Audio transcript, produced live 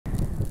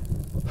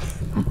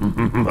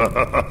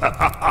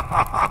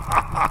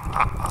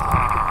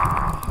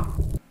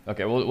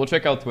Okay, we'll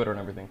check out Twitter and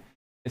everything.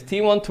 Is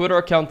T1 Twitter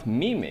account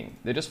memeing?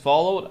 They just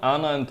followed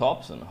Anna and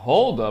TOPSON.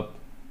 Hold up.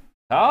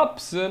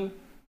 TOPSON.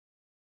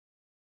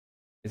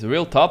 It's a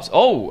real Tops.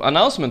 Oh,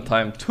 announcement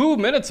time 2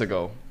 minutes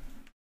ago.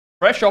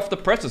 Fresh off the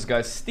presses,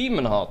 guys.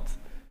 Steaming hot.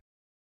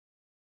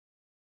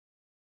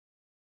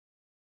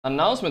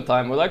 Announcement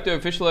time. We'd like to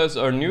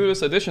officialize our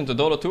newest addition to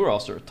Dota 2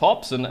 roster.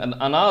 TOPSON and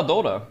Anna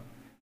Dota.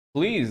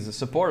 Please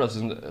support us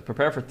and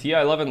prepare for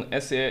TI11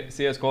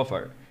 CS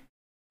qualifier.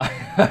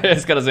 I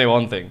just gotta say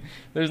one thing.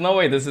 There's no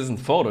way this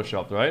isn't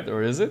photoshopped, right?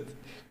 Or is it?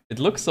 It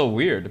looks so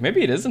weird.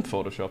 Maybe it isn't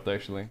photoshopped,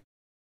 actually.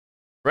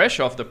 Fresh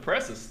off the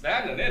presses,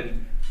 standing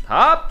in.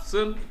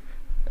 TOPSON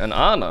and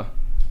Anna.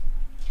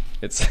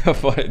 It's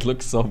it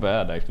looks so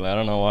bad, actually. I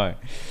don't know why.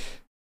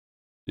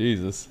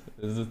 Jesus.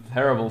 This is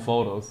terrible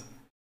photos.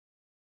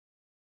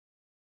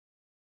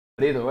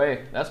 But either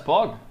way, that's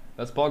Pog.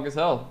 That's Pog as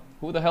hell.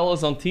 Who the hell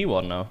is on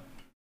T1 now?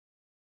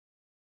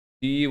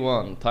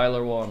 T1,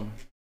 Tyler 1.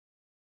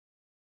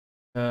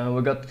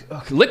 We got...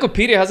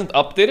 Wikipedia hasn't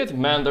updated?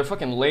 Man, they're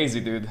fucking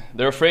lazy, dude.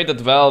 They're afraid that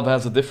Valve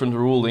has a different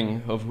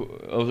ruling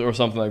or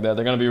something like that.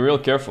 They're gonna be real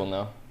careful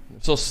now.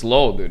 They're so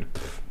slow, dude.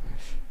 Pfft.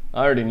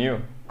 I already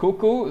knew.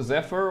 Cuckoo,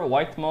 Zephyr,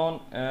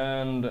 Whitemon,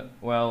 and...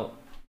 well...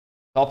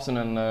 TOPSON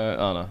and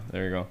Anna.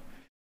 There you go.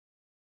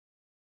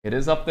 It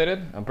is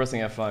updated? I'm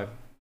pressing F5.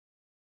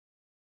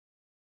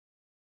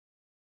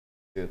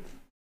 Good.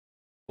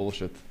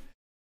 Bullshit.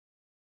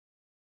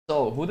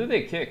 So, who did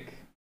they kick?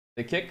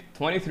 They kicked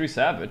 23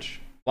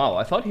 Savage. Wow,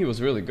 I thought he was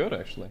really good,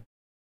 actually.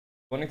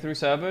 23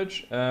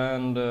 Savage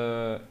and...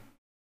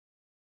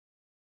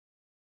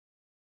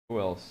 who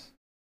else?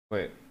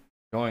 Wait.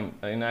 Join...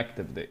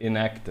 inactive.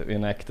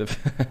 Inactive.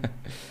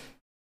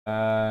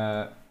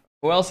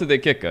 Who else did they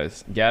kick,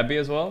 guys? Gabby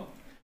as well?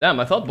 Damn,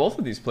 I thought both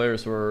of these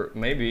players were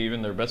maybe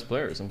even their best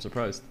players. I'm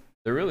surprised.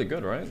 They're really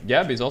good, right?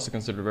 Gabby's also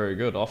considered very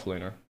good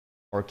offlaner.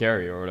 Or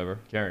carry, or whatever.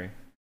 Carry. Of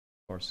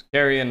course.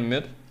 Carry in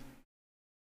mid.